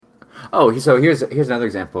Oh, so here's another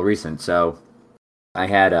example. Recent. So I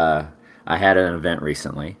had an event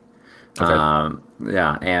recently. Okay.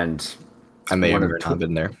 Yeah, and I may or may not have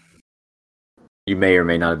been there. You may or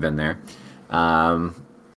may not have been there.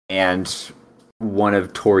 And one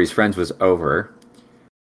of Tori's friends was over,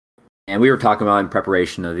 and we were talking about in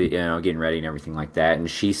preparation of the getting ready and everything like that.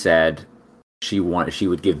 And she said she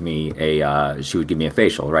would give me a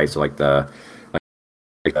facial, right? So like the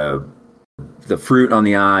fruit on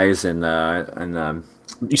the eyes and the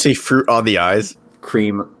you say fruit on the eyes,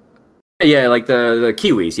 cream. Yeah, like the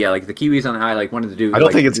kiwis. Yeah, like the kiwis on the eye. Like wanted to do. I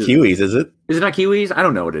don't think it's kiwis, is it? Is it not kiwis? I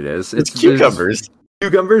don't know what it is. It's cucumbers.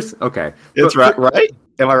 Cucumbers? Okay. It's right?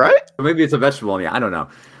 Am I right? Maybe it's a vegetable. Yeah, I don't know.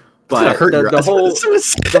 But the whole sort of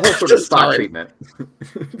spot treatment.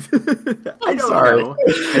 I don't know.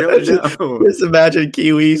 I don't know. Just imagine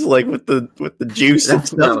kiwis like with the juice and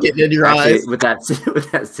stuff getting in your eyes. With that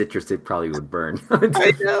citrus, it probably would burn.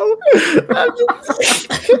 I know.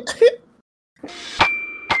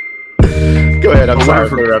 Go ahead. I'm sorry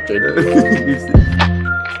for interrupting.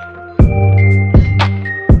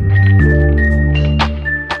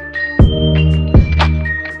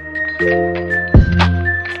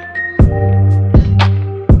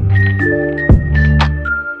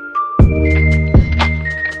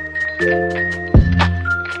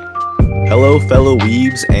 Hello, fellow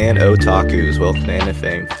weebs and otakus. Welcome to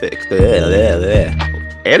Anime Fix.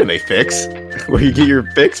 Anime Fix? Where you get your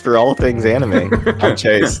fix for all things anime. I'm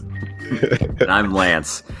Chase. And I'm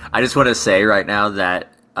Lance. I just want to say right now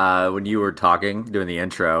that when you were talking, doing the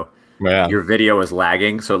intro, your video was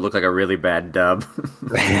lagging, so it looked like a really bad dub.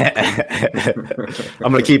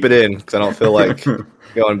 I'm going to keep it in because I don't feel like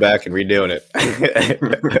going back and redoing it.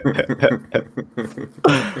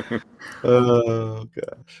 Oh,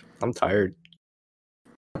 gosh. I'm tired.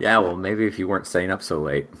 Yeah, well, maybe if you weren't staying up so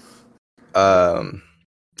late.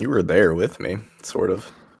 You were there with me, sort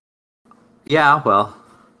of. Yeah, well,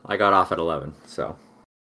 I got off at 11, so.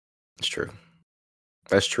 That's true.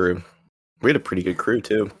 That's true. We had a pretty good crew,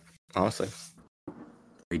 too, honestly.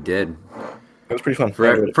 We did. It was pretty fun.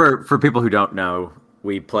 For people who don't know,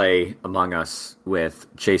 we play Among Us with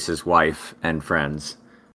Chase's wife and friends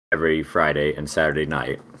every Friday and Saturday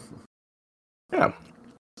night. Yeah.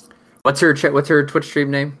 What's her Twitch stream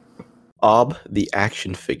name? Ob the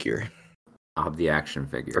Action Figure. Ob the Action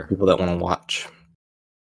Figure. For people that want to watch.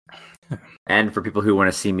 And for people who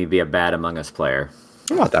want to see me be a bad Among Us player.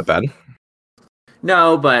 I'm not that bad.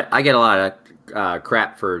 No, but I get a lot of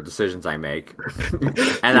crap for decisions I make,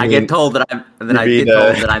 and I get told that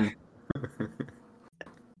I'm.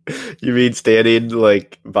 You mean standing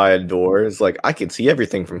like by a door? It's like I can see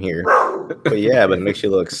everything from here, but it makes you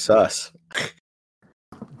look sus.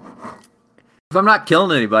 If I'm not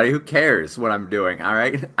killing anybody, who cares what I'm doing? All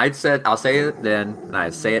right, I'll say it then, and I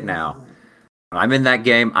say it now. When I'm in that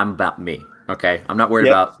game, I'm about me. Okay, I'm not worried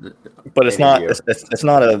about. But it's not. It's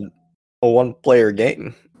not a one-player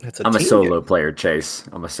game. I'm a solo player, Chase.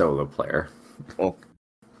 I'm a solo player. Well,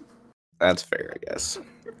 that's fair, I guess.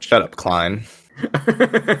 Shut up, Klein.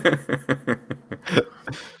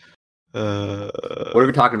 What are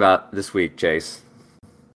we talking about this week, Chase?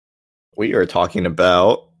 We are talking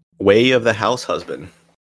about Way of the House Husband.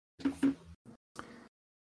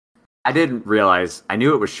 I didn't realize. I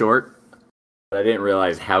knew it was short, but I didn't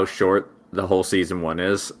realize how short the whole season 1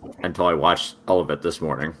 is until I watched all of it this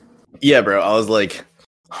morning. Yeah, bro. I was like,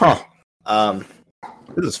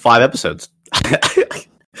 this is 5 episodes.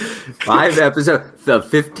 5 episodes of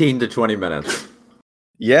 15 to 20 minutes.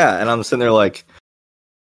 Yeah, and I'm sitting there like,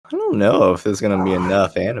 I don't know if there's gonna be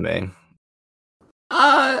enough anime.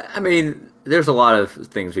 I mean, there's a lot of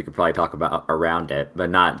things we could probably talk about around it, but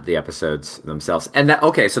not the episodes themselves. And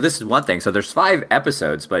so this is one thing. So there's 5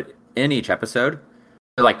 episodes, but in each episode,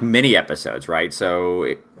 they're like mini episodes, right?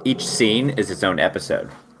 So each scene is its own episode.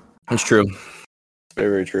 That's true. Very,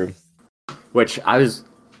 very true. Which I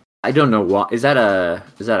don't know what is that a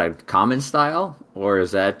common style, or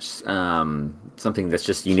is that something that's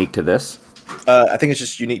just unique to this? I think it's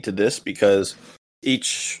just unique to this because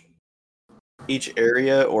each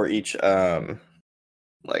area or each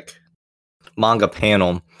like manga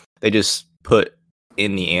panel they just put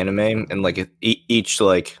in the anime, and like each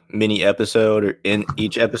like mini episode or in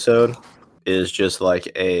each episode is just like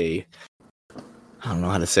I don't know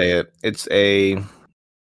how to say it. It's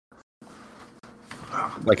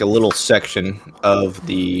like a little section of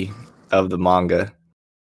the manga.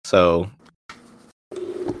 So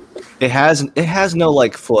it has no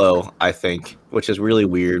like flow, I think, which is really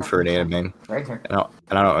weird for an anime. Right here. And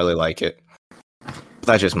I don't really like it.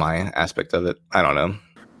 That's just my aspect of it. I don't know.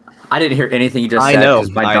 I didn't hear anything you just I said know,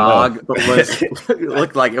 because my I dog was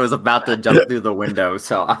looked like it was about to jump through the window.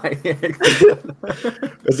 So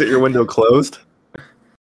Is it your window closed?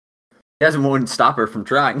 It hasn't wouldn't stop her from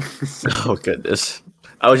trying. Oh goodness!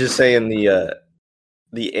 I was just saying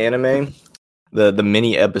the anime, the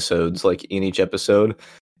mini episodes, like in each episode,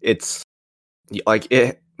 it's like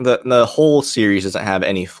the whole series doesn't have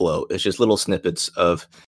any flow. It's just little snippets of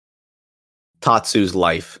Tatsu's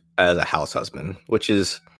life as a house husband, which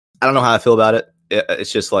is, I don't know how I feel about it.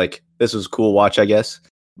 It's just like, this was a cool watch, I guess,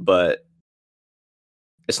 but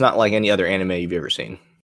it's not like any other anime you've ever seen.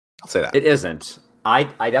 I'll say that. It isn't. I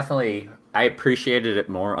definitely I appreciated it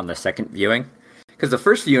more on the second viewing because the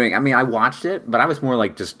first viewing, I mean, I watched it, but I was more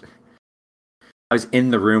like just I was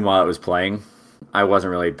in the room while it was playing. I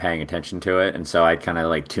wasn't really paying attention to it, and so I'd kind of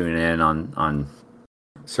like tune in on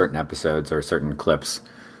certain episodes or certain clips.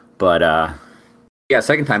 But yeah,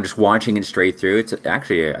 second time just watching it straight through, it's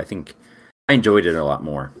actually I think I enjoyed it a lot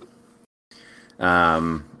more.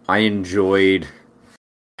 I enjoyed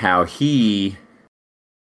how he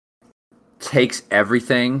takes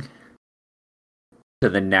everything to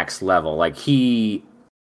the next level. Like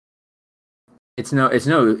it's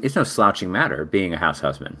no slouching matter being a house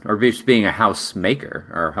husband or just being a house maker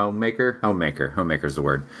or homemaker. Homemaker is the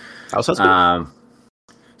word. House husband.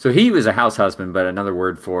 So he was a house husband, but another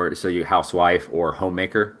word for it, so you housewife or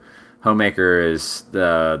homemaker. Homemaker is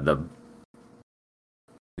the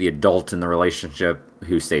adult in the relationship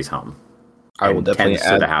who stays home. I will definitely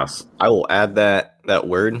add to the house. I will add that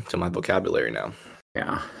word to my vocabulary now.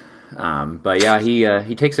 Yeah, but yeah,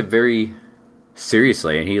 he takes it very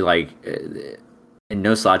seriously, and he like in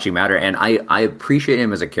no slouching matter. And I appreciate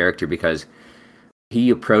him as a character because he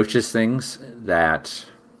approaches things that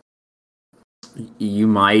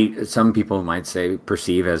some people might say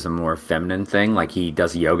perceive as a more feminine thing. Like he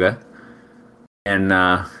does yoga, and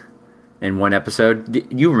in one episode,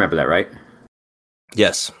 you remember that, right?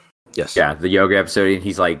 Yes. Yeah, the yoga episode, and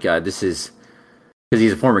he's like, this is because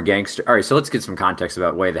he's a former gangster. All right, so let's get some context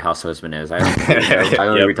about Wei the house husband is. I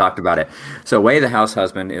don't know if we talked about it. So Wei the house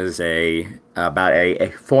husband is about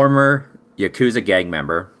a former Yakuza gang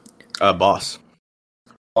member. Boss,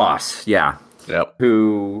 yeah. Yep.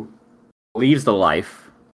 Who leaves the life.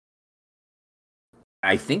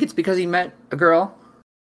 I think it's because he met a girl.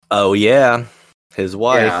 Oh yeah, his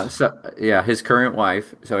wife. Yeah, his current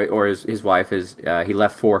wife. Or his wife is he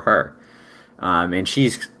left for her,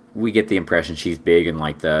 and we get the impression she's big in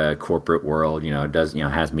like the corporate world.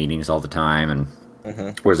 Has meetings all the time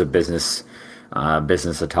and wears a business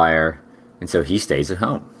attire, and so he stays at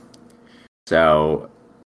home. So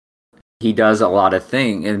he does a lot of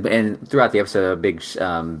things, and throughout the episode,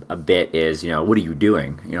 a bit is, what are you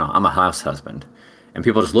doing? I'm a house husband, and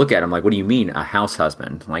people just look at him like, what do you mean a house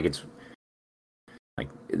husband? Like it's like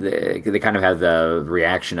they kind of have the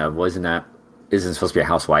reaction of, well, isn't supposed to be a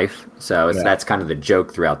housewife? So that's kind of the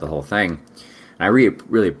joke throughout the whole thing. And I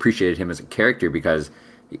really appreciated him as a character because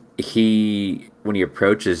when he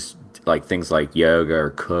approaches like things like yoga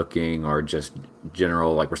or cooking or just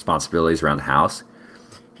general like responsibilities around the house,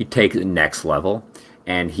 he takes it next level,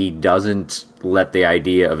 and he doesn't let the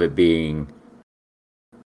idea of it being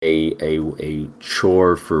a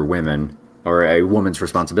chore for women or a woman's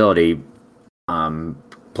responsibility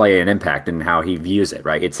play an impact in how he views it.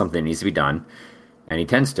 Right, it's something that needs to be done, and he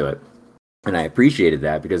tends to it. And I appreciated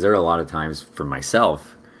that because there are a lot of times for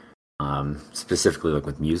myself, specifically like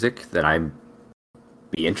with music, that I'm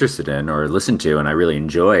be interested in or listen to, and I really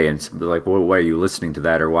enjoy, and it's like, well, why are you listening to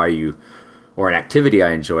that, or an activity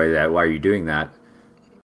I enjoy that, why are you doing that?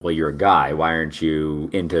 Well, you're a guy, why aren't you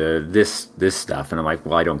into this stuff? And I'm like,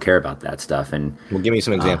 well, I don't care about that stuff. And well, give me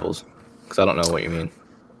some examples, because I don't know what you mean.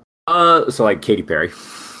 So like Katy Perry.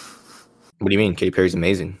 What do you mean? Katy Perry's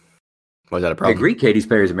amazing. Why is that a problem? I agree, Katy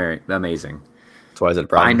Perry's amazing. So why is that a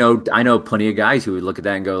problem? I know plenty of guys who would look at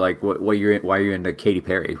that and go like, why are you into Katy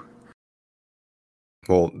Perry?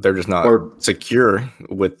 Well, they're just not secure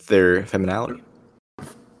with their femininity.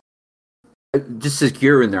 Just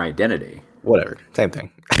secure in their identity. Whatever, same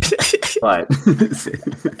thing. but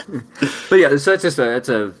yeah, so it's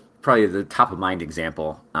a probably the top of mind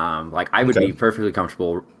example. Like I would be perfectly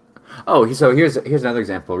comfortable. Oh, so here's another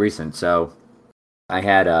example. Recent. So I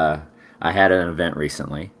had an event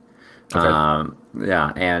recently. Okay.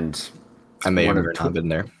 Yeah, and I may or may not have been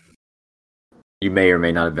there. You may or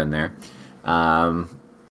may not have been there.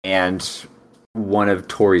 And one of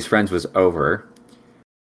Tori's friends was over,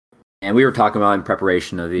 and we were talking about in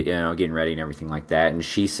preparation of the getting ready and everything like that. And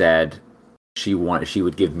she said she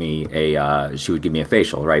would give me a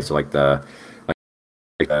facial, right? So like the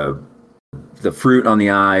fruit on the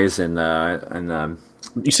eyes and the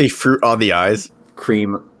You say fruit on the eyes?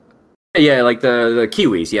 cream. Yeah, like the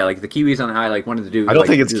kiwis. Yeah, like the kiwis on the eye. Like wanted to do. I don't like,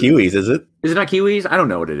 think it's kiwis, is it? Is it not kiwis? I don't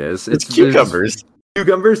know what it is. It's cucumbers.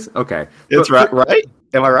 Cucumbers? Okay. It's right?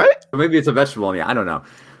 Am I right? Maybe it's a vegetable. Yeah, I don't know.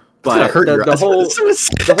 It's gonna But hurt your the eyes. whole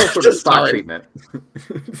The whole sort of spot sorry. treatment.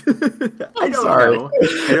 I I'm don't sorry. know.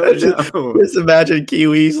 I don't know. Just imagine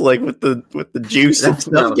kiwis like with the juice and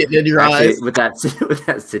stuff No, getting in your actually, eyes. with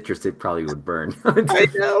that citrus, it probably would burn. I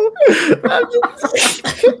know.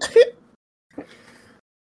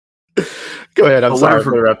 Go ahead. I'm sorry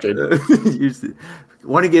for interrupting.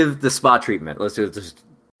 Want to give the spa treatment? Let's just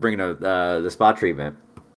bring it up. The spa treatment.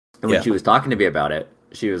 And when she was talking to me about it,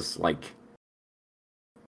 she was like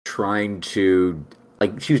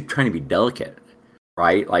she was trying to be delicate,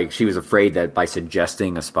 right? Like she was afraid that by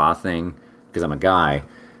suggesting a spa thing, because I'm a guy,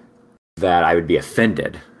 that I would be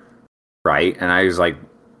offended, right? And I was like,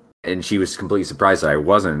 and she was completely surprised that I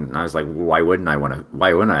wasn't. And I was like, well, why wouldn't I want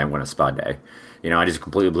a spa day? You know, I just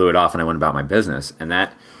completely blew it off and I went about my business, and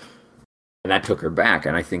that took her back.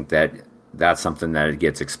 And I think that that's something that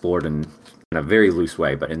gets explored in a very loose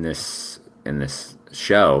way, but in this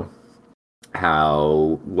show,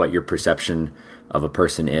 how what your perception of a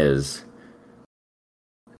person is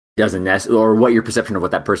doesn't or what your perception of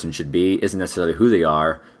what that person should be isn't necessarily who they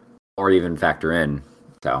are, or even factor in.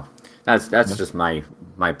 So that's just my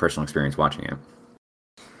personal experience watching it.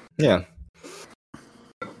 Yeah.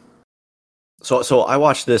 So I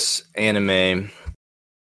watched this anime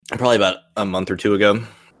probably about a month or two ago.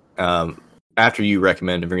 After you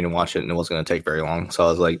recommended for me to watch it, and it wasn't going to take very long, so I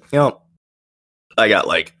was like, I got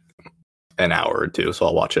like an hour or two, so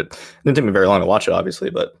I'll watch it. It didn't take me very long to watch it, obviously,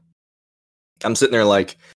 but I'm sitting there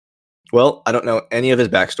like, well, I don't know any of his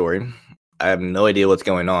backstory. I have no idea what's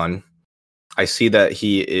going on. I see that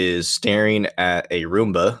he is staring at a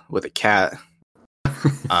Roomba with a cat.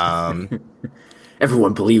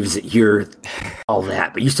 Everyone believes that you're all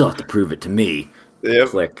that, but you still have to prove it to me. Yep.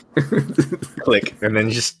 Click. Click. And then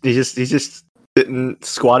he's just sitting,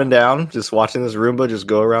 squatting down, just watching this Roomba just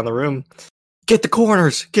go around the room. Get the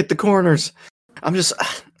corners. I'm just,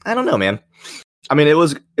 I don't know, man. I mean, it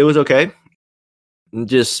was okay. I'm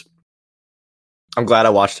glad I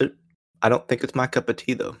watched it. I don't think it's my cup of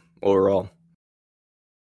tea though, overall.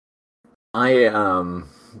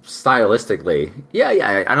 Stylistically,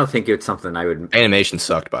 yeah, I don't think it's something I would. Animation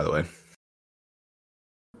sucked, by the way.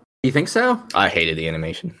 You think so? I hated the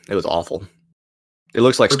animation. It was awful. It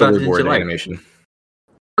looks like storyboard animation.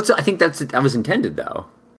 I think that was intended, though.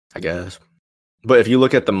 I guess. But if you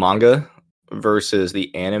look at the manga versus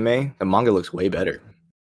the anime, the manga looks way better.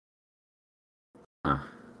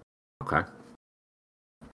 Okay.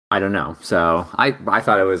 I don't know. So I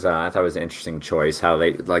thought it was an interesting choice how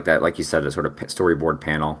they like that, like you said, a sort of storyboard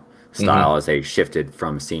panel style as they shifted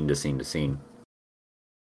from scene to scene to scene.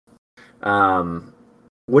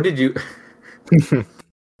 What did you?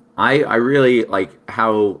 I really like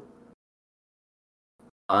how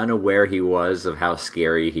unaware he was of how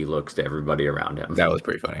scary he looks to everybody around him. That was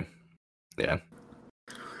pretty funny. Yeah.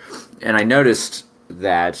 And I noticed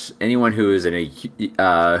that anyone who is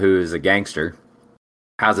who is a gangster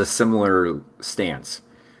has a similar stance.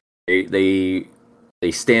 They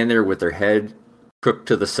stand there with their head crooked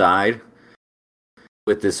to the side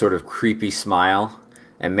with this sort of creepy smile,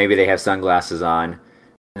 and maybe they have sunglasses on, and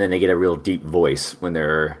then they get a real deep voice when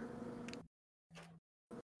they're,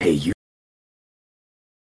 hey, you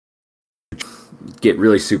get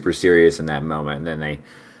really super serious in that moment, and then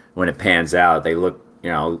when it pans out, they look,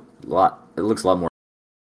 it looks a lot more.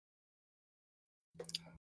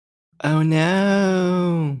 Oh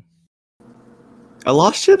no! I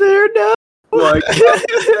lost you there. No. Like,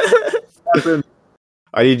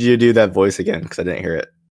 I need you to do that voice again because I didn't hear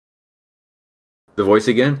it. The voice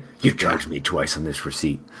again? You charged me twice on this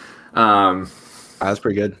receipt. That was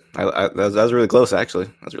pretty good. That was really close, actually.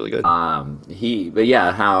 That was really good.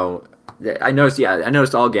 How I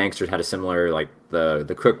noticed all gangsters had a similar, like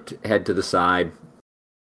the crooked head to the side,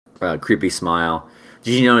 creepy smile.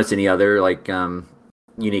 Did you notice any other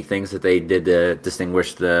unique things that they did to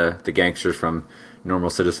distinguish the gangsters from normal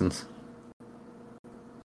citizens?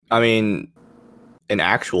 I mean, an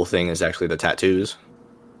actual thing is actually the tattoos.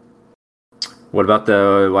 What about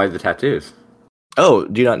why the tattoos? Oh,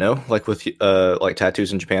 do you not know? Like with like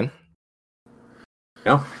tattoos in Japan?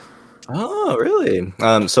 No. Oh, really?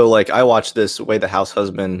 So like I watched this Way the House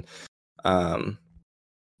Husband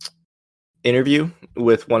interview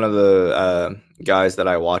with one of the guys that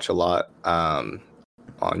I watch a lot on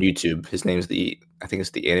YouTube. His name's I think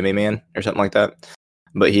it's the Anime Man or something like that.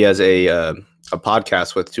 But he has a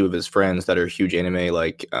podcast with two of his friends that are huge anime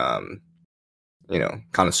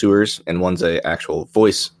connoisseurs, and one's a actual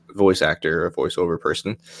voice actor or voiceover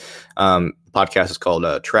person. The podcast is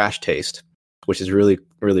called Trash Taste, which is really,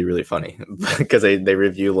 really, really funny because they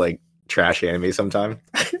review like trash anime sometime.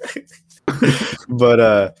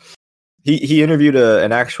 But he interviewed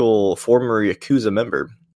an actual former Yakuza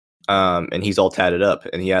member, and he's all tatted up,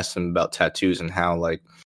 and he asked him about tattoos and how, like,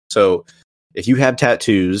 so if you have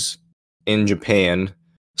tattoos in Japan,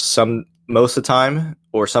 most of the time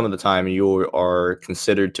or some of the time you are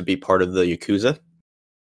considered to be part of the Yakuza,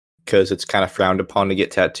 because it's kind of frowned upon to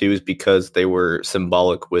get tattoos because they were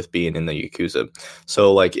symbolic with being in the Yakuza.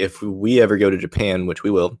 So like if we ever go to Japan, which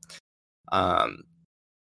we will,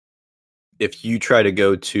 if you try to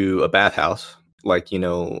go to a bathhouse, like,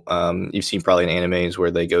 you've seen probably in animes where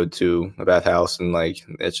they go to a bathhouse and like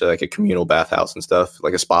it's like a communal bathhouse and stuff,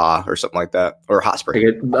 like a spa or something like that, or a hot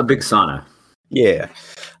spring, like a big sauna. Yeah.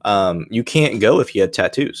 You can't go if you have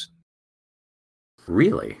tattoos.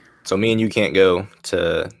 Really? So me and you can't go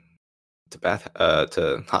to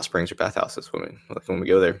hot springs or bathhouses when we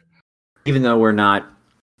go there. Even though we're not.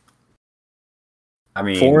 I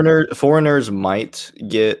mean, foreigners might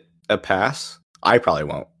get a pass. I probably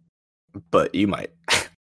won't, but you might.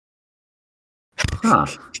 Huh.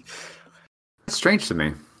 It's strange to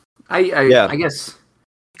me. I guess.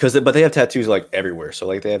 But they have tattoos like everywhere. So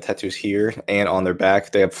like they have tattoos here and on their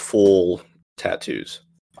back. They have full tattoos.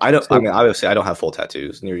 Obviously I don't have full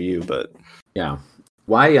tattoos near you, but yeah.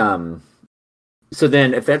 Why? So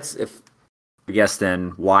then,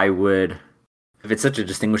 why would, if it's such a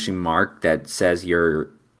distinguishing mark that says you're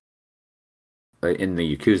in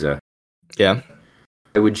the Yakuza, yeah,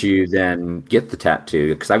 why would you then get the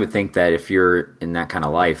tattoo? Because I would think that if you're in that kind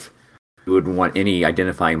of life, you wouldn't want any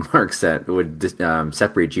identifying marks that would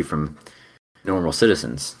separate you from normal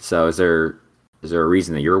citizens. So is there a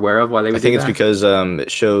reason that you're aware of why they would? I think it's because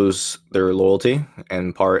it shows their loyalty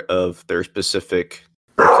and part of their specific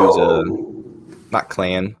Yakuza, not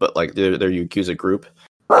clan, but like their Yakuza group.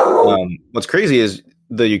 What's crazy is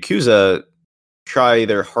the Yakuza try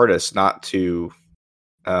their hardest not to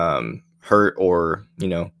hurt or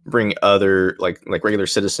bring other like regular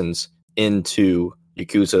citizens into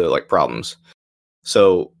Yakuza like problems.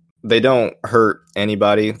 So they don't hurt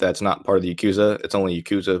anybody that's not part of the Yakuza. It's only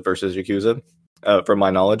Yakuza versus Yakuza, from my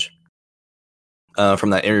knowledge, from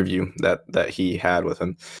that interview that he had with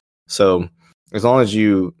him. So as long as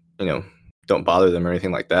you don't bother them or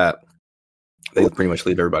anything like that, they pretty much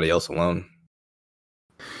leave everybody else alone.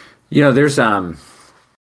 There's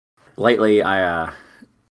lately I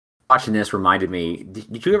watching this reminded me.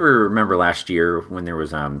 Did you ever remember last year when there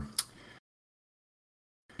was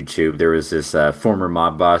YouTube? There was this former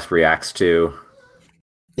mob boss reacts to.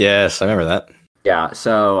 Yes, I remember that. Yeah,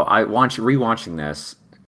 so rewatching this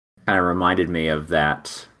kind of reminded me of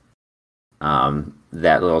that.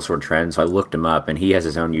 That little sort of trend. So I looked him up, and he has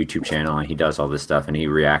his own YouTube channel, and he does all this stuff, and he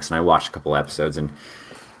reacts. And I watched a couple episodes, and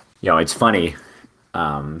it's funny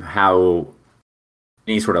how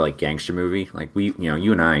any sort of like gangster movie, like you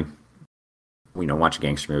and I, watch a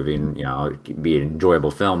gangster movie, and it can be an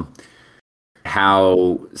enjoyable film.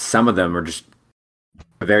 How some of them are just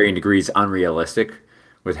varying degrees unrealistic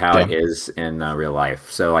with how it is in real life.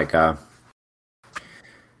 So like an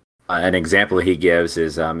example he gives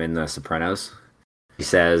is in The Sopranos. He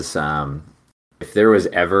says if there was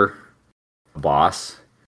ever a boss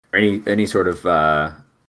or any sort of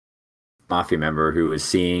mafia member who was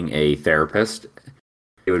seeing a therapist,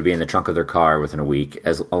 it would be in the trunk of their car within a week,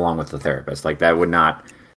 along with the therapist. Like that would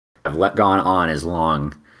not have gone on as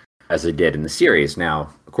long as it did in the series. Now,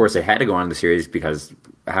 of course, it had to go on in the series because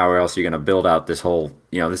how else are you going to build out this whole?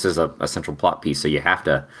 This is a central plot piece, so you have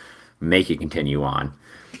to make it continue on.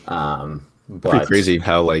 But pretty crazy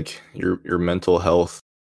how like your mental health,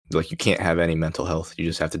 like you can't have any mental health. You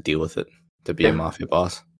just have to deal with it to be a mafia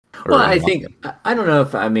boss. Well, I think I don't know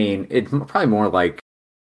if it's probably more like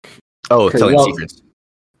telling secrets.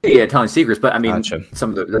 Yeah, telling secrets. But I mean, gotcha.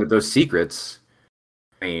 Some of those secrets.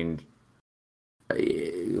 I mean,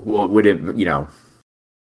 would it?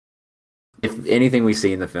 If anything we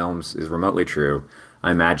see in the films is remotely true,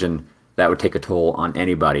 I imagine that would take a toll on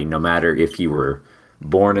anybody, no matter if you were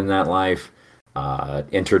born in that life,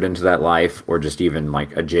 entered into that life, or just even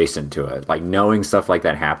like adjacent to it. Like knowing stuff like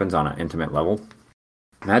that happens on an intimate level,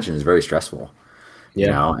 imagine is very stressful.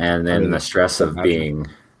 Yeah. And then the stress of being,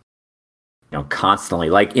 constantly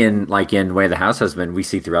like in Way of the House Husband, we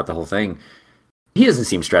see throughout the whole thing. He doesn't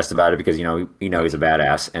seem stressed about it because he's a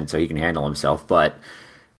badass and so he can handle himself. But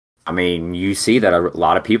I mean, you see that a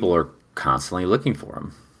lot of people are constantly looking for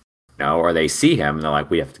him. Or they see him and they're like,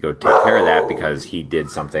 we have to go take care of that because he did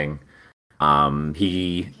something.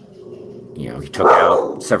 He he took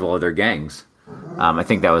out several other gangs. I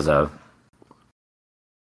think that was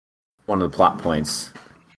one of the plot points.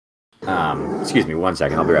 Excuse me 1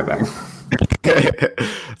 second. I'll be right back.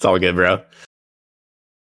 It's all good, bro.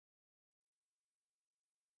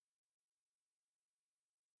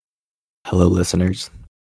 Hello, listeners.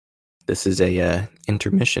 This is a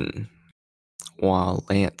intermission while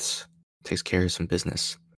Lance takes care of some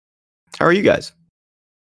business. How are you guys?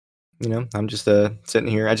 I'm just sitting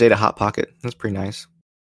here. I just ate a Hot Pocket. That's pretty nice.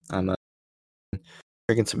 I'm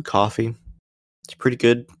drinking some coffee. It's pretty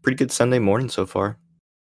good Sunday morning so far.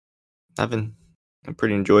 I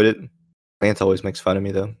pretty enjoyed it. Lance always makes fun of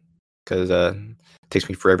me though, because it takes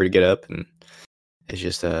me forever to get up, and it's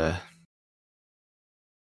just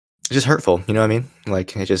hurtful. You know what I mean?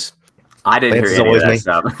 Like it just. I didn't Lance hear any of that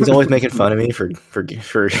stuff. He's always making fun of me for.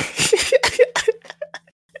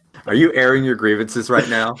 Are you airing your grievances right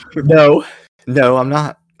now? No, I'm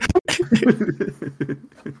not.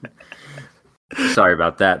 Sorry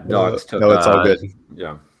about that. Dogs took. No, it's all good.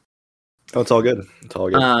 Yeah. Oh, it's all good. It's all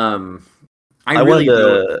good. I really really wanted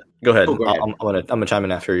to go ahead. Oh, go ahead. I'm gonna chime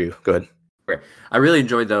in after you. Go ahead. Okay. I really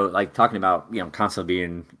enjoyed though, like talking about constantly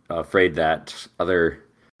being afraid that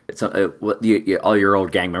all your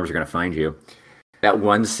old gang members are going to find you. That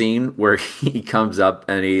one scene where he comes up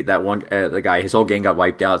and the guy, his whole gang got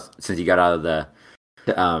wiped out since he got out of the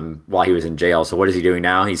while he was in jail. So what is he doing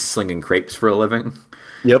now? He's slinging crepes for a living.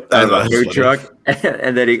 Yep, Out of a food truck,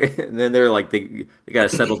 and then they're like they got to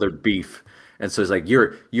settle their beef. And so it's like,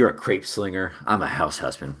 you're a crepe slinger. I'm a house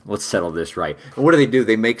husband. Let's settle this right. And what do?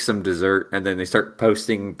 They make some dessert, and then they start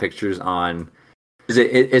posting pictures on. Is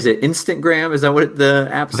it Instagram? Is that what the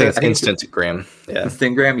app says? I think it's Instagram. Yeah,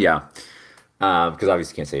 Instagram. Yeah, because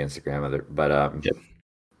obviously can't say Instagram, but yep.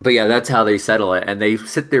 But yeah, that's how they settle it, and they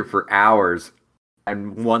sit there for hours,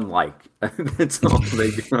 and one like. That's all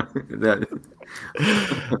they do.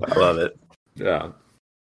 I love it. Yeah.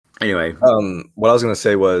 Anyway, what I was gonna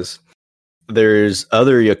say was, there's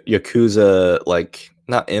other Yakuza, like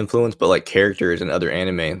not influence, but like characters in other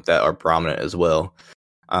anime that are prominent as well.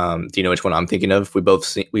 Do you know which one I'm thinking of? We've both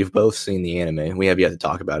seen the anime. We have yet to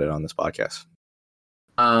talk about it on this podcast.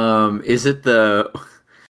 Is it the?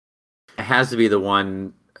 It has to be the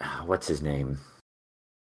one. What's his name?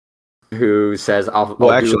 Who says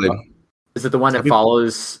I'll actually, is it the one that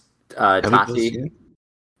follows Tati?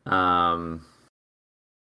 I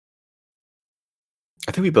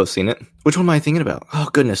think we both seen it. Which one am I thinking about? Oh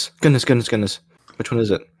goodness. Which one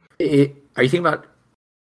is it? Are you thinking about?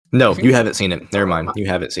 No, you haven't seen it. Never mind. You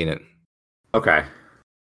haven't seen it. Okay.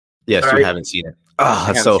 Yes, you haven't seen it. Oh,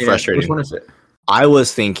 that's so frustrating. Which one is it? I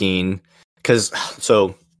was thinking, because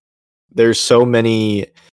there's so many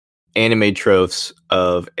anime tropes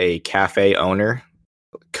of a cafe owner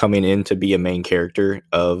coming in to be a main character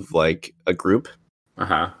of like a group.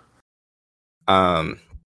 Kind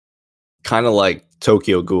of like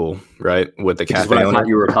Tokyo Ghoul, right? With the cafe owner. I thought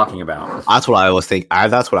you were talking about. That's what I was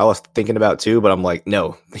that's what I was thinking about too. But I'm like,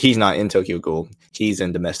 no, he's not in Tokyo Ghoul. He's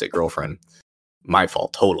in Domestic Girlfriend. My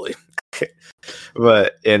fault, totally.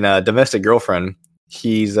 But in Domestic Girlfriend,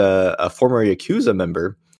 he's a former Yakuza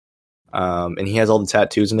member, and he has all the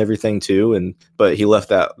tattoos and everything too. But he left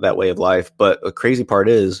that way of life. But the crazy part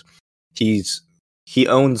is, he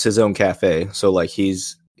owns his own cafe, so like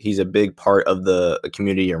he's a big part of the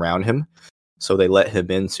community around him. So they let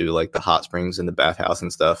him into like the hot springs and the bathhouse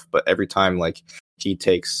and stuff. But every time like he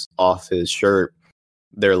takes off his shirt,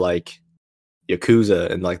 they're like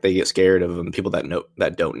Yakuza, and like they get scared of him. People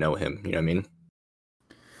that don't know him. You know what I mean?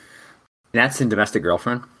 That's in Domestic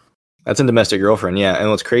Girlfriend? That's in Domestic Girlfriend, yeah.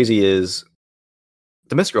 And what's crazy is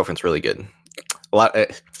Domestic Girlfriend's really good.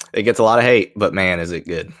 It gets a lot of hate, but man, is it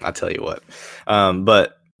good. I tell you what.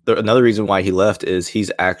 But another reason why he left is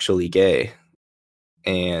he's actually gay.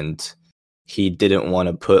 And he didn't want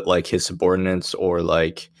to put like his subordinates or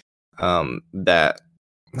like that,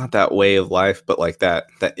 not that way of life, but like that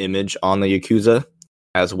image on the Yakuza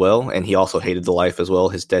as well. And he also hated the life as well.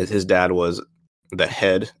 His dad was the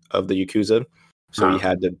head of the Yakuza, so he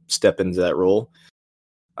had to step into that role.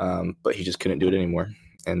 But he just couldn't do it anymore.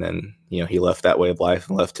 And then he left that way of life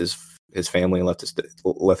and left his family and left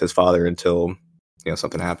his father until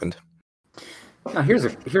something happened. Now here's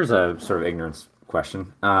a sort of ignorance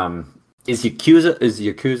question. Is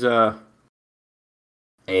Yakuza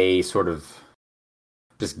a sort of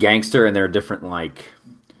just gangster, and there are different like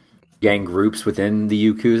gang groups within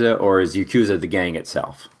the Yakuza, or is Yakuza the gang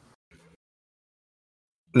itself?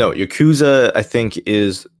 No, Yakuza I think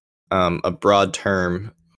is a broad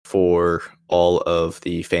term for all of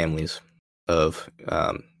the families of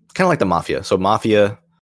kind of like the mafia. So mafia,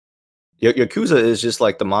 Yakuza is just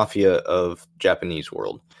like the mafia of Japanese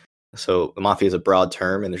world. So the mafia is a broad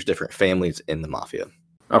term, and there's different families in the mafia.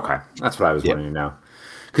 Okay, that's what I was wanting to know.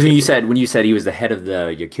 Because when you said he was the head of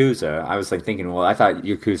the Yakuza, I was like thinking, well, I thought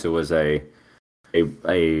Yakuza was a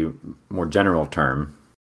more general term.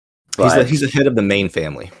 He's the head of the main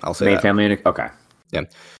family. I'll say main family. Okay. Yeah,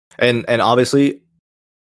 and obviously,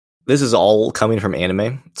 this is all coming from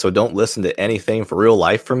anime, so don't listen to anything for real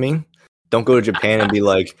life from me. Don't go to Japan and be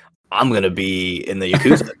like, I'm gonna be in the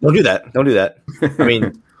Yakuza. Don't do that. Don't do that. I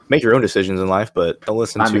mean, make your own decisions in life, but don't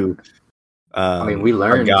listen to. We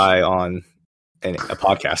learned a guy on a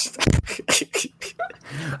podcast.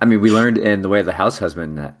 We learned in The Way of the House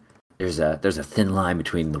Husband that there's a thin line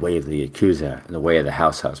between the way of the Yakuza and the way of the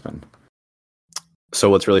house husband. So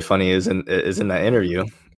what's really funny is in that interview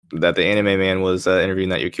that the anime man was interviewing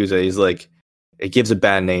that Yakuza. He's like, it gives a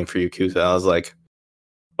bad name for Yakuza. I was like,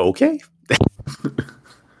 okay.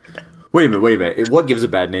 Wait a minute. What gives a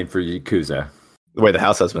bad name for Yakuza? The Way of the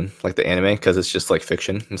House Husband, like the anime, because it's just like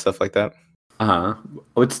fiction and stuff like that.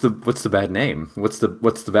 What's the bad name? What's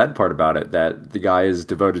the bad part about it? That the guy is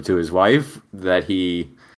devoted to his wife? That he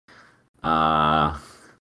I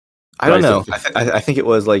don't know. I think it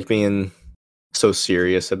was like being so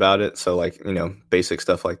serious about it. So like, basic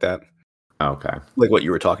stuff like that. Okay. Like what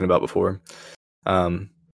you were talking about before.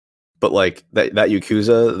 But like that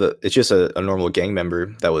Yakuza, it's just a normal gang member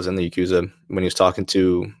that was in the Yakuza when he was talking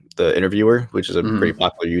to the interviewer, which is a pretty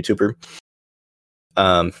popular YouTuber.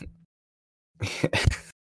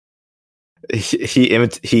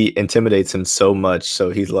 He intimidates him so much,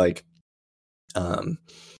 so he's like,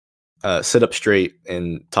 sit up straight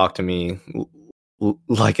and talk to me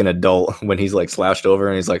like an adult when he's like slouched over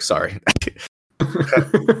and he's like, sorry.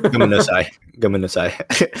 Gomenasai.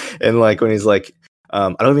 And like when he's like, I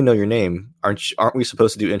don't even know your name. Aren't we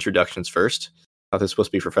supposed to do introductions first? I thought they're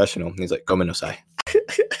supposed to be professional. And he's like, gomenasai.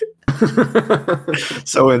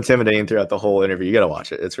 So intimidating throughout the whole interview. You gotta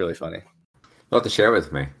watch it. It's really funny. You'll have to share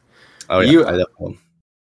with me. Oh yeah.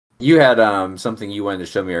 You had something you wanted to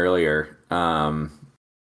show me earlier.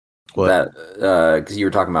 What? That because you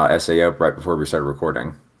were talking about SAO right before we started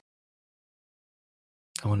recording.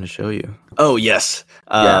 I want to show you. Oh yes.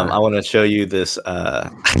 I want to show you this. I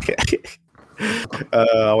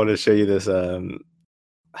want to show you this.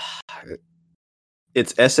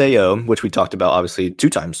 It's SAO, which we talked about obviously 2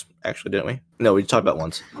 times, actually, didn't we? No, we talked about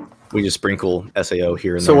once. We just sprinkle SAO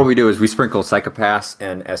here and there. So what we do is we sprinkle Psycho-Pass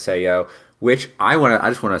and SAO, which I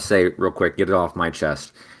just want to say real quick, get it off my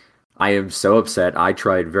chest. I am so upset. I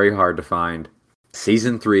tried very hard to find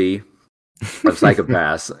season 3 of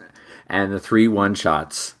Psycho-Pass and the 3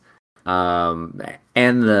 one-shots and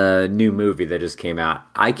the new movie that just came out.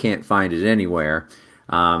 I can't find it anywhere.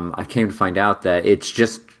 I came to find out that it's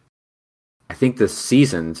just, I think the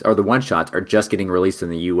seasons or the one-shots are just getting released in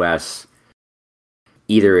the US.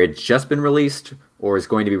 Either it's just been released or it's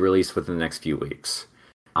going to be released within the next few weeks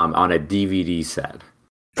on a DVD set.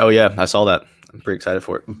 Oh yeah, I saw that. I'm pretty excited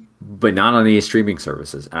for it. But not on any streaming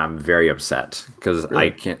services, and I'm very upset because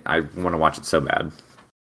Really? I want to watch it so bad.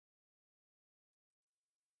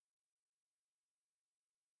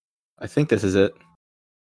 I think this is it.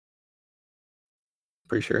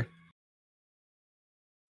 Pretty sure.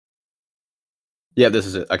 Yeah, this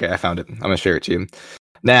is it. Okay, I found it. I'm going to share it to you.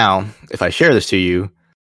 Now, if I share this to you,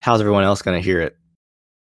 how's everyone else going to hear it?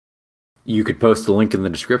 You could post the link in the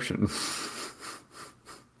description.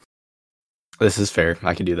 This is fair.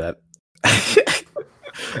 I can do that.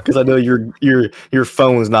 Because I know your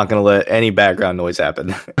phone's not going to let any background noise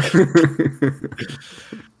happen.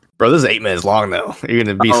 Bro, this is 8 minutes long though. You're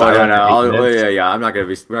going to be silent. Yeah. I'm not going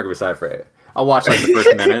to be. We're not going to be silent for it. I'll watch like the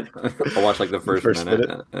first minute. I'll watch like the first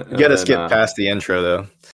minute. You got to skip past the intro though.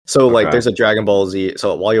 So like, there's a Dragon Ball Z.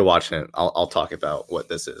 So while you're watching it, I'll talk about what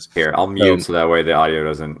this is. Here, I'll mute so that way the audio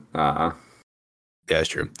doesn't. Yeah, it's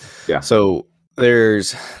true. Yeah. So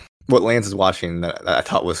there's what Lance is watching that I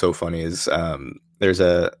thought was so funny is there's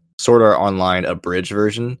a Sword Art Online abridged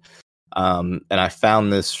version, and I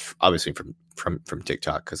found this obviously from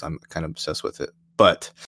TikTok because I'm kind of obsessed with it.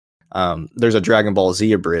 But there's a Dragon Ball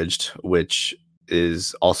Z abridged, which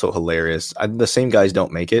is also hilarious. The same guys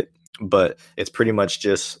don't make it, but it's pretty much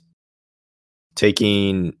just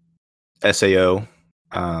taking SAO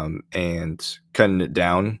and cutting it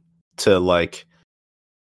down to like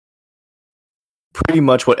pretty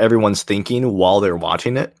much what everyone's thinking while they're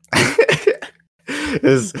watching it.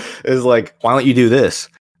 is like, why don't you do this?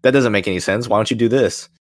 That doesn't make any sense. Why don't you do this?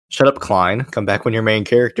 Shut up, Klein. Come back when you're main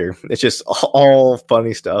character. It's just all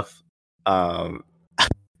funny stuff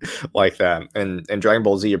like that. And Dragon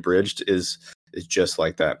Ball Z abridged is just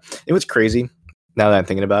like that. And what's crazy now that I'm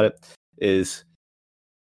thinking about it is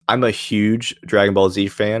I'm a huge Dragon Ball Z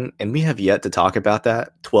fan, and we have yet to talk about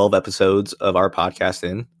that 12 episodes of our podcast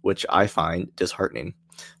in, which I find disheartening.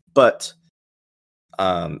 But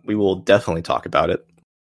we will definitely talk about it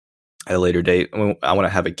at a later date. I want to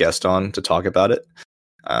have a guest on to talk about it.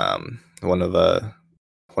 One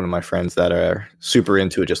of my friends that are super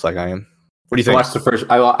into it, just like I am. What do you think?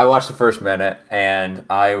 I watched the first minute and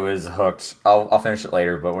I was hooked. I'll finish it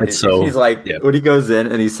later. But when he's like, when he goes in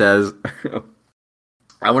and he says,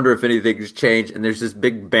 "I wonder if anything's changed," and there's this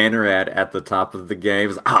big banner ad at the top of the game.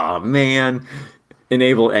 It's, oh man,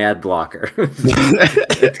 enable ad blocker.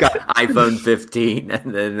 It's got iPhone 15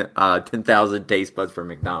 and then 10,000 taste buds for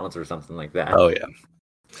McDonald's or something like that. Oh yeah.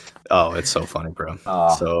 Oh, it's so funny, bro.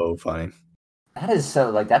 So funny. That is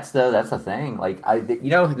so that's the thing. Like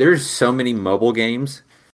there's so many mobile games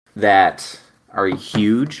that are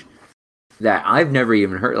huge that I've never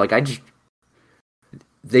even heard. Like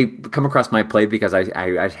they come across my plate because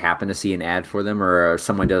I happen to see an ad for them or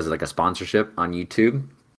someone does like a sponsorship on YouTube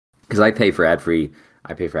because I pay for ad free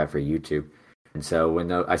YouTube. And so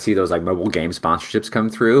when I see those like mobile game sponsorships come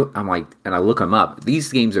through, I'm like, and I look them up.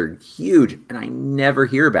 These games are huge, and I never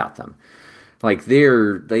hear about them. Like they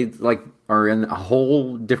are in a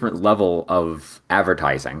whole different level of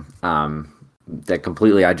advertising that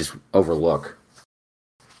completely I just overlook.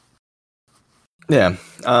 Yeah.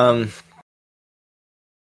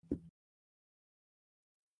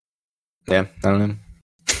 Yeah, I don't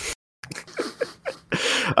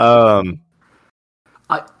know.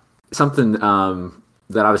 Something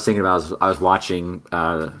that I was thinking about I was watching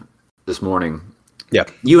this morning. Yeah.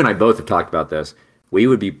 You and I both have talked about this. We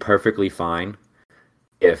would be perfectly fine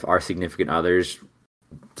if our significant others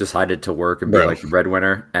decided to work and be like the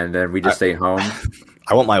breadwinner, and then we just stay home.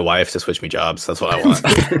 I want my wife to switch me jobs. That's what I want.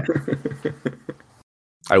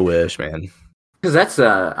 I wish, man. Because that's,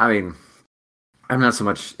 I mean, I'm not so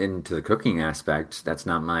much into the cooking aspect. That's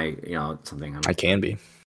not my, something I can be.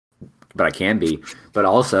 But I can be. But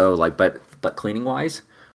also, like, but cleaning wise,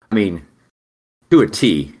 I mean, to a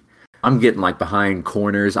T. I'm getting like behind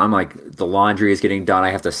corners. I'm like the laundry is getting done. I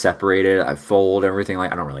have to separate it. I fold everything.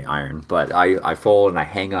 Like I don't really iron, but I fold and I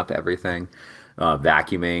hang up everything.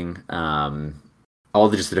 Vacuuming, all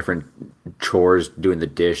the just the different chores, doing the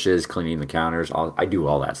dishes, cleaning the counters. I do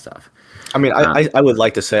all that stuff. I mean, I would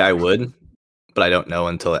like to say I would, but I don't know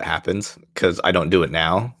until it happens because I don't do it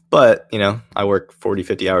now. But I work 40,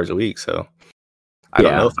 50 hours a week, so I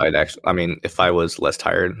don't know if I'd actually. I mean, if I was less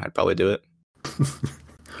tired, I'd probably do it.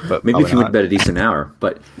 But maybe if you went to bed a decent hour,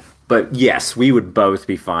 but yes, we would both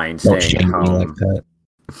be fine staying at home. Like that.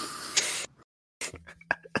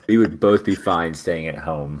 We would both be fine staying at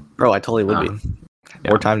home, bro. I totally would be.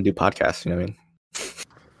 More time to do podcasts. You know what I mean?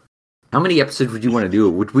 How many episodes would you want to do?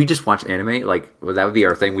 Would we just watch anime? Like, that would be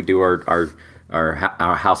our thing. We do our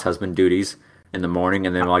house husband duties in the morning,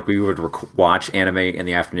 and then like we would watch anime in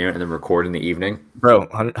the afternoon, and then record in the evening. Bro,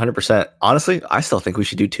 100%. Honestly, I still think we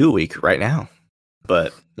should do 2 a week right now.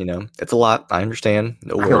 But, it's a lot. I understand.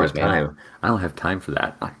 No worries, man. I don't have time for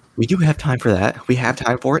that. We do have time for that. We have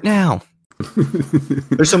time for it now.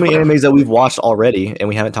 There's so many animes that we've watched already and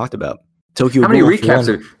we haven't talked about. Tokyo. How many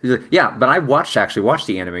recaps yeah, but I actually watched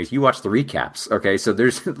the animes. You watched the recaps. Okay, so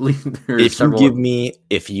there's several.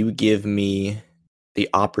 If you give me the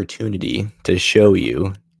opportunity to show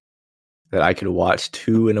you that I could watch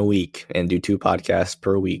 2 in a week and do 2 podcasts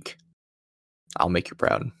per week, I'll make you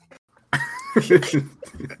proud.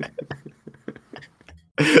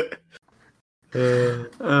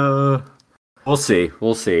 We'll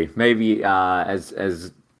see. Maybe as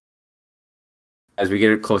we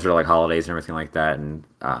get closer to like holidays and everything like that, and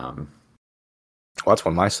well, that's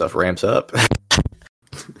when my stuff ramps up.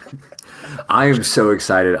 I am so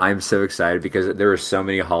excited. Because there are so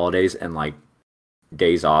many holidays and like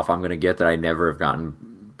days off I'm gonna get that I never have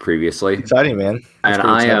gotten previously. Exciting, man. That's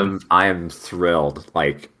and I am thrilled.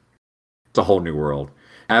 Like, it's a whole new world.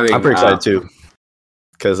 I'm pretty excited too,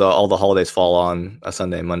 because all the holidays fall on a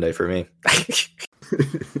Sunday and Monday for me.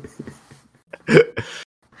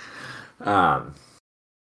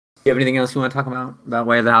 You have anything else you want to talk about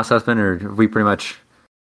Way of the House Husband, or have we pretty much?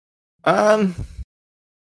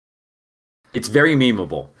 It's very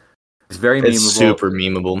memeable. It's very memeable. It's super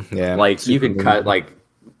memeable. Yeah. Like you can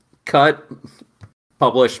cut,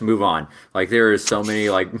 publish, move on. Like there are so many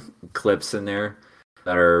like clips in there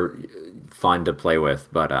that are fun to play with,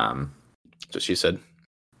 but that's what she said.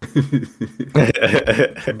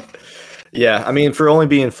 Yeah, I mean, for only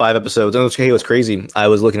being 5 episodes, and it was crazy. I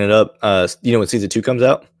was looking it up. You know when season 2 comes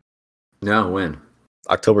out? No, when?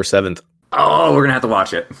 October 7th. Oh, we're gonna have to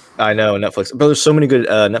watch it. I know Netflix, but there's so many good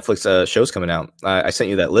Netflix shows coming out. I sent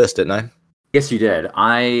you that list, didn't I? Yes, you did.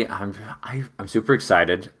 I'm super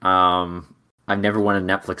excited. I've never wanted a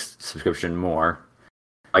Netflix subscription more.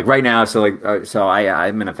 Like right now, so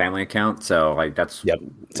I'm in a family account, so like that's Yep,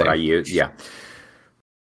 what same. I use. Yeah,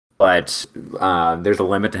 but there's a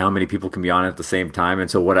limit to how many people can be on at the same time. And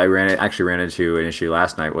so what I actually ran into an issue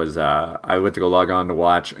last night was I went to go log on to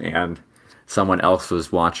watch, and someone else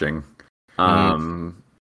was watching, Mm,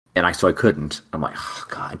 and I couldn't. I'm like, oh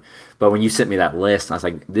god. But when you sent me that list, I was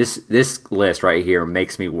like, this list right here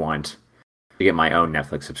makes me want to get my own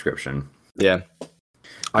Netflix subscription. yeah,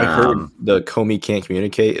 I heard Um, the Comey Can't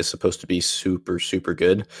Communicate is supposed to be super, super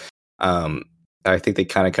good. Um, I think they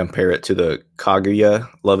kind of compare it to the Kaguya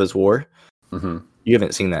Love is War. mhm, You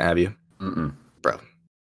haven't seen that, have you? mm-mm. Bro,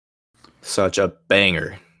 such a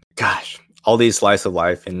banger. Gosh, all these slice of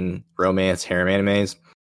life and romance harem animes.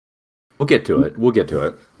 We'll get to it. We'll get to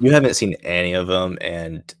it. You haven't seen any of them,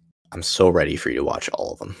 and I'm so ready for you to watch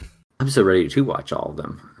all of them I'm so ready to watch all of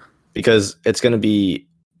them. because it's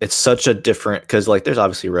such a different, because like there's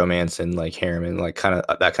obviously romance and like harem and like kind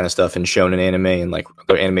of that kind of stuff in shonen anime and like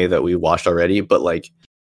the anime that we watched already, but like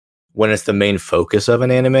when it's the main focus of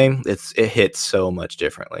an anime, it hits so much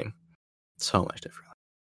differently. So much differently.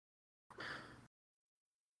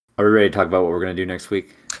 Are we ready to talk about what we're going to do next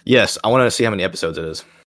week? Yes, I want to see how many episodes it is.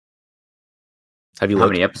 Have you How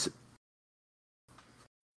looked? many episodes?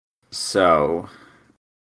 So,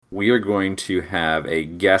 we are going to have a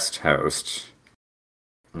guest host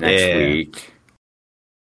next Yeah. week.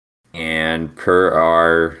 And per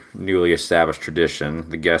our newly established tradition,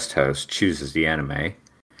 the guest host chooses the anime.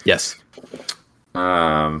 Yes,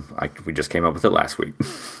 We just came up with it last week.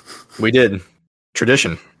 we did.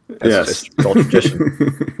 Tradition. Yes. It's called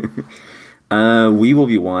tradition. We will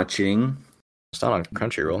be watching It's not on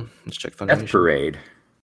Crunchyroll. Let's check Death Funimation. Parade.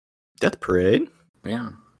 Death Parade. Yeah.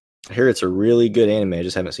 I hear it's a really good anime. I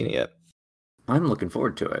just haven't seen it yet. I'm looking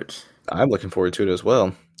forward to it. I'm looking forward to it as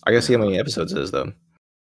well. I gotta see how many episodes it is though.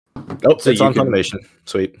 Oh, So it's you on can- Funimation.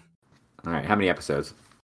 Sweet. All right. How many episodes?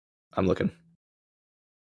 I'm looking.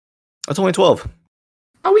 That's only 12.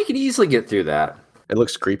 Oh, we can easily get through that. It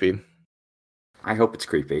looks creepy. I hope it's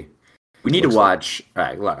creepy. We need Looks to watch. All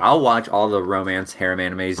right, look, I'll watch all the romance harem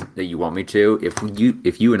animes that you want me to.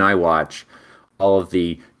 If you and I watch all of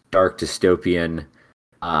the dark dystopian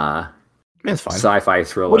Man, it's fine. sci-fi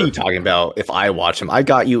thriller. What are you talking about? If I watch them, I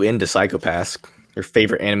got you into Psychopaths, your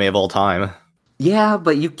favorite anime of all time. Yeah,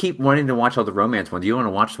 but you keep wanting to watch all the romance ones. You want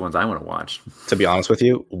to watch the ones I want to watch. To be honest with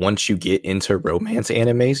you, once you get into romance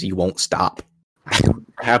animes, you won't stop.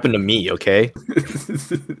 Happened to me, okay?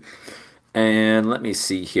 And let me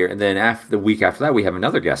see here. And then the week after that, we have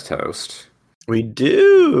another guest host. We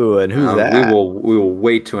do. And who's that? We will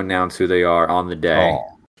wait to announce who they are on the day.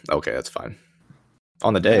 Oh, okay, that's fine.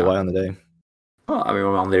 On the day? Yeah. Why on the day? Well, I mean,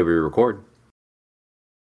 on the day we record.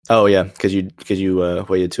 Oh yeah, because you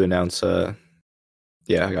waited to announce.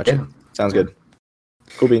 Yeah, I got you. Yeah. Sounds good.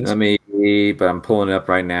 Cool beans. But I'm pulling it up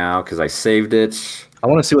right now because I saved it. I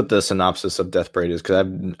want to see what the synopsis of Death Parade is because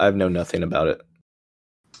I've known nothing about it.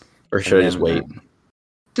 Or should I just wait?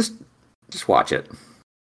 Just watch it.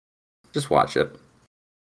 Just watch it.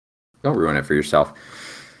 Don't ruin it for yourself.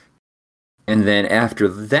 And then after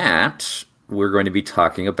that, we're going to be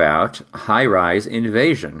talking about High Rise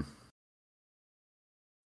Invasion,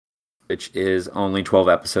 which is only 12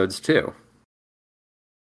 episodes too.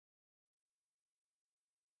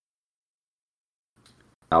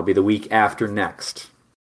 That'll be the week after next.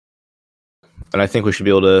 And I think we should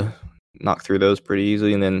be able to knock through those pretty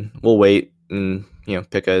easily, and then we'll wait and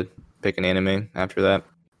pick an anime after that.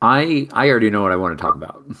 I already know what I want to talk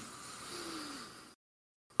about.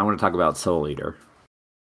 I want to talk about Soul Eater.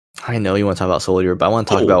 I know you want to talk about Soul Eater, but I want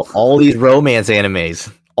to talk about all these romance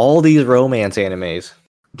animes. All these romance animes.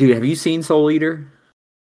 Dude, have you seen Soul Eater?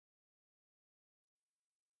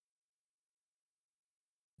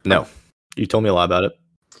 No, you told me a lot about it.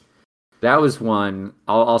 That was one.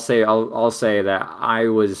 I'll say that I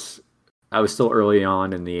was still early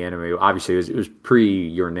on in the anime. Obviously, it was pre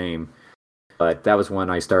Your Name, but that was when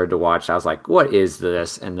I started to watch. I was like, "What is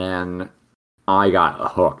this?" And then I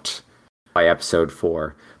got hooked by episode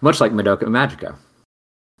 4, much like Madoka Magica.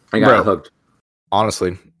 I got hooked.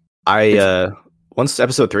 Honestly, I once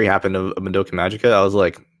episode 3 happened of Madoka Magica, I was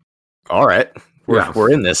like, "All right,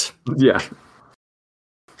 we're in this." Yeah,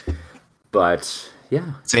 but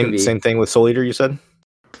yeah, Same thing with Soul Eater. You said.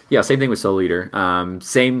 Yeah, same thing with Soul Eater.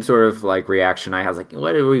 Same sort of like reaction. I was like,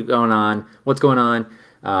 "What are we going on? What's going on?"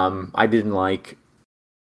 I didn't like,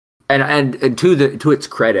 and to its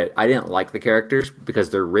credit, I didn't like the characters because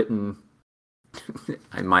they're written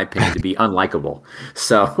in my opinion, to be unlikable.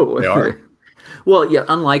 So They are. well, yeah,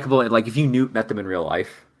 unlikable. And like if you met them in real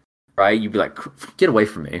life, right? You'd be like, get away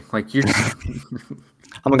from me. Like you're just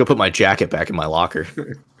I'm gonna go put my jacket back in my locker.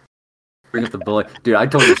 bring up the bully, dude. I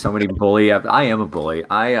told you so many bully. I am a bully.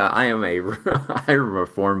 I am a I am a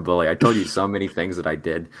reformed bully. I told you so many things that I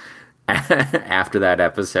did after that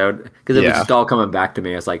episode because it was just all coming back to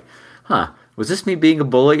me. I was like, huh, was this me being a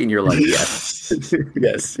bully? And you're like, yes.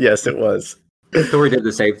 yes, it was. Tori did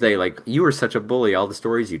the same thing. Like, you were such a bully. All the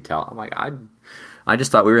stories you tell. I'm like, I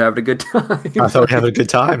just thought we were having a good time. I thought we were having a good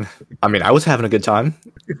time. I mean, I was having a good time.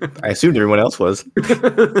 I assumed everyone else was.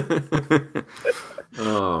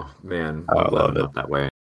 Oh man, I love it that way.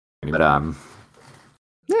 But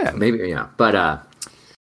yeah, maybe yeah. But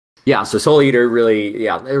yeah. So Soul Eater really,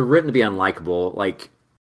 yeah, they're written to be unlikable. Like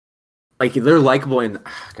they're likable in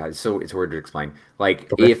God. So it's hard to explain. Like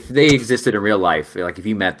if they existed in real life, like if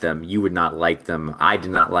you met them, you would not like them. I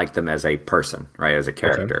did not like them as a person, right? As a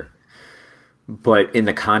character. Okay. But in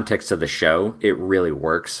the context of the show, it really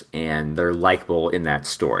works, and they're likable in that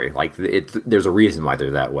story. Like there's a reason why they're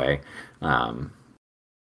that way.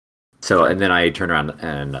 So, and then I turned around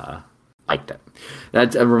and liked it.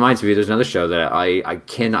 That reminds me, there's another show that I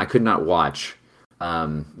could not watch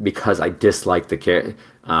because I disliked the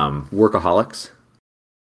Workaholics.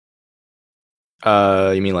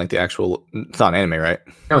 You mean like the actual? It's not anime, right?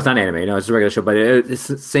 No, it's not anime. No, it's a regular show. But it's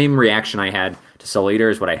the same reaction I had to Soul Eater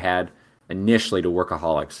is what I had initially to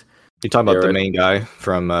Workaholics. You talking about the main guy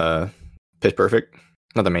from Pitch Perfect?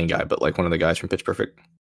 Not the main guy, but like one of the guys from Pitch Perfect.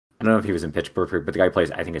 I don't know if he was in Pitch Perfect, but the guy who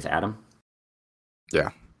plays, I think it's Adam. Yeah.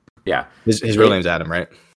 Yeah. His real name's Adam, right?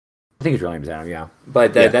 I think his real name's Adam, yeah.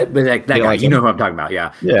 But that guy, like you know who I'm talking about,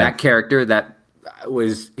 yeah. That character,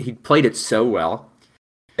 he played it so well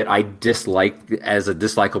that I disliked as a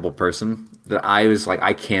dislikable person that I was like,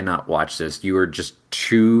 I cannot watch this. You are just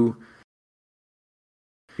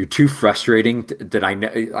you're too frustrating that I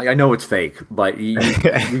know it's fake, but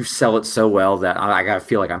you sell it so well that I gotta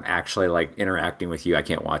feel like I'm actually like interacting with you. I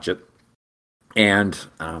can't watch it. And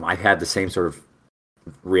I had the same sort of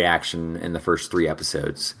reaction in the first 3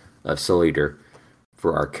 episodes of Soul Eater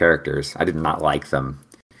for our characters. I did not like them.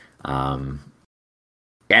 The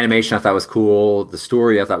animation I thought was cool. The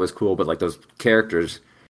story I thought was cool, but like those characters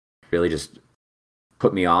really just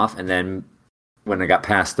put me off. And then when I got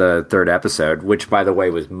past the 3rd episode, which by the way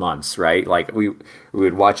was months, right? Like we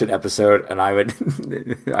would watch an episode and I would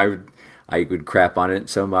crap on it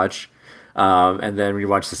so much. And then when you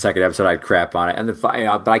watch the 2nd episode, I'd crap on it. And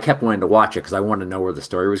but I kept wanting to watch it because I wanted to know where the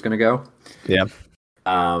story was going to go. Yeah.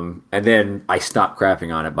 And then I stopped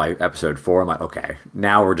crapping on it by episode 4. I'm like, okay,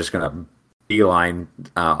 now we're just going to beeline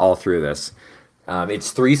all through this. It's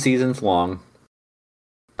 3 seasons long.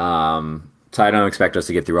 So I don't expect us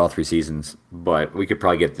to get through all 3 seasons, but we could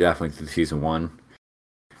probably get definitely through season 1.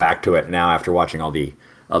 Back to it now after watching all the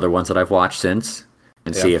other ones that I've watched since,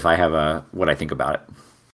 and see if I have what I think about it.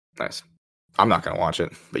 Nice. I'm not gonna watch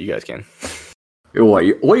it, but you guys can. What?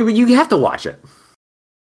 You have to watch it.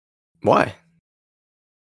 Why?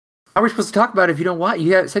 How are we supposed to talk about it if you don't watch?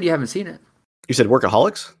 You said you haven't seen it. You said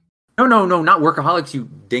Workaholics? No, not Workaholics, you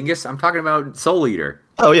dingus. I'm talking about Soul Eater.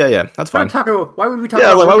 Oh yeah, that's fine. Why would we talk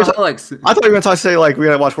about Workaholics? I thought you were going to say like we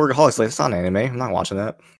gotta watch Workaholics. Like it's not an anime. I'm not watching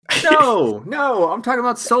that. No, I'm talking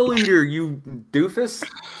about Soul Eater. You doofus.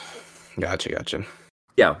 Gotcha.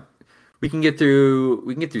 Yeah, we can get through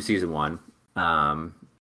season 1. I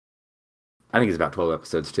think it's about 12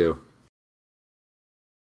 episodes too.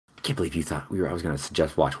 I can't believe you thought I was going to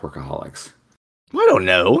suggest watch Workaholics. I don't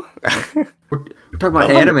know. We're talking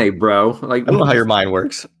about anime, bro. Like, I don't know how your mind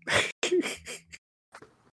works.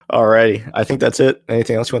 Alrighty, I think that's it.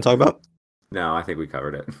 Anything else you want to talk about? No, I think we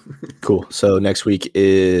covered it. Cool. So next week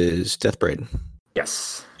is Death Parade.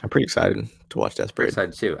 Yes. I'm pretty excited to watch Death Parade. I'm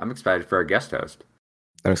excited too. I'm excited for our guest host.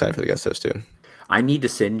 I'm excited for the guest host too. I need to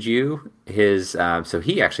send you his. So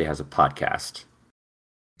he actually has a podcast.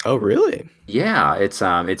 Oh, really? Yeah, it's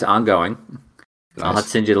ongoing. Nice. I'll have to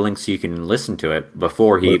send you the link so you can listen to it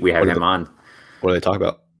before we have him on. What do they talk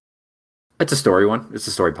about? It's a story one. It's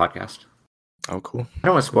a story podcast. Oh, cool. I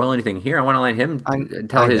don't want to spoil anything here. I want to let him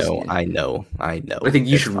tell his. I know. I think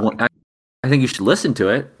you should. I think you should listen to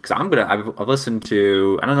it because I've listened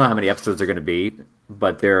to. I don't know how many episodes they're going to be,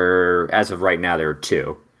 but as of right now, there are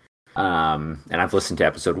 2. And I've listened to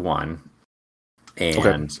episode 1,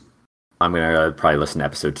 and I'm going to probably listen to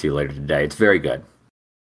episode 2 later today. It's very good.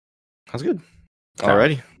 That's good.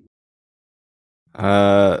 Alrighty.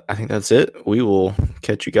 I think that's it. We will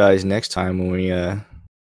catch you guys next time when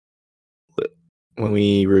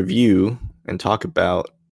we review and talk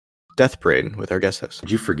about Death Parade with our guest host.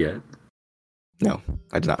 Did you forget? No,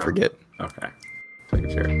 I did not forget. Okay. Take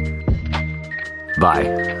a chair. Bye.